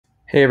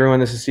Hey everyone,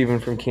 this is Steven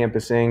from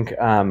Campus Inc.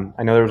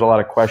 I know there was a lot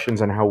of questions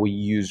on how we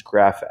use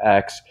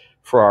GraphX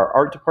for our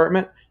art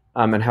department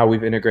and how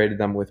we've integrated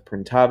them with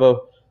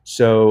Printavo.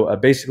 So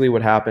basically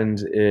what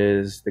happens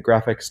is the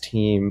GraphX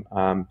team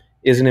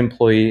is an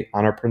employee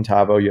on our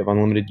Printavo. You have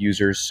unlimited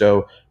users,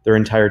 so their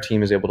entire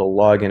team is able to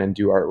log in and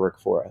do artwork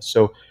for us.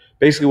 So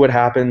basically what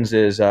happens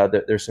is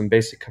that there's some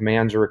basic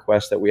commands or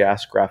requests that we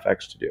ask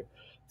GraphX to do.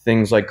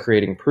 Things like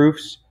creating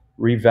proofs,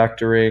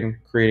 revectoring,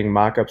 creating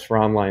mockups for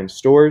online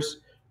stores,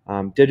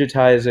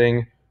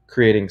 digitizing,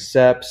 creating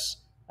SEPs,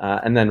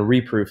 and then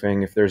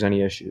reproofing if there's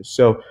any issues.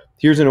 So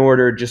here's an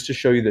order just to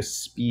show you the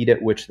speed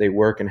at which they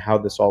work and how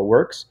this all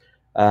works.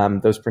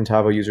 Those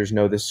Printavo users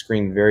know this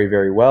screen very,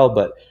 very well,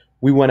 but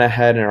we went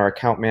ahead and our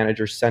account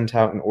manager sent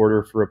out an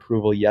order for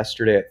approval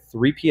yesterday at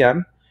 3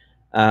 p.m.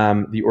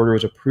 The order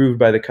was approved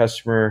by the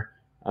customer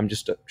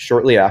just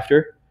shortly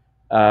after.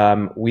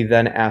 We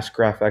then asked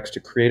GraphX to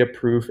create a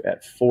proof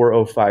at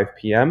 4:05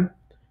 p.m.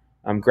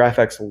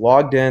 GraphX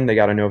logged in, they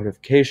got a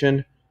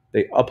notification,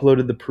 they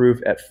uploaded the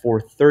proof at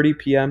 4:30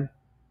 p.m.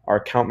 Our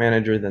account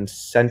manager then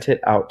sent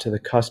it out to the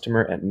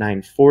customer at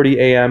 9:40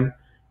 a.m.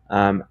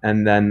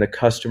 And then the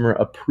customer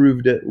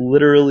approved it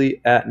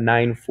literally at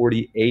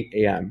 9:48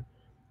 a.m.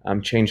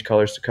 Changed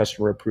colors to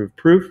customer approved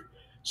proof.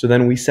 So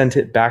then we sent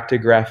it back to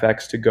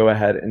GraphX to go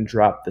ahead and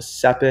drop the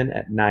SEP in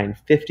at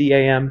 9:50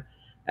 a.m.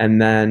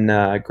 And then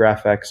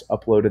GraphX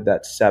uploaded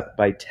that SEP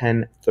by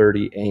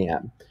 10:30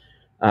 a.m.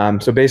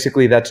 So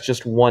basically, that's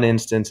just one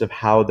instance of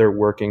how they're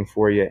working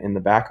for you in the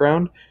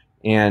background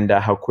and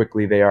how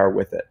quickly they are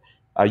with it.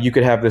 You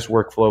could have this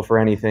workflow for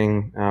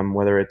anything,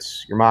 whether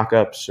it's your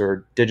mockups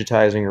or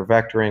digitizing or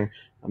vectoring.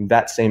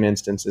 That same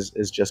instance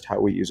is just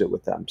how we use it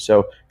with them.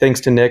 So thanks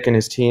to Nick and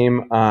his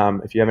team.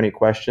 If you have any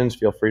questions,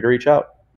 feel free to reach out.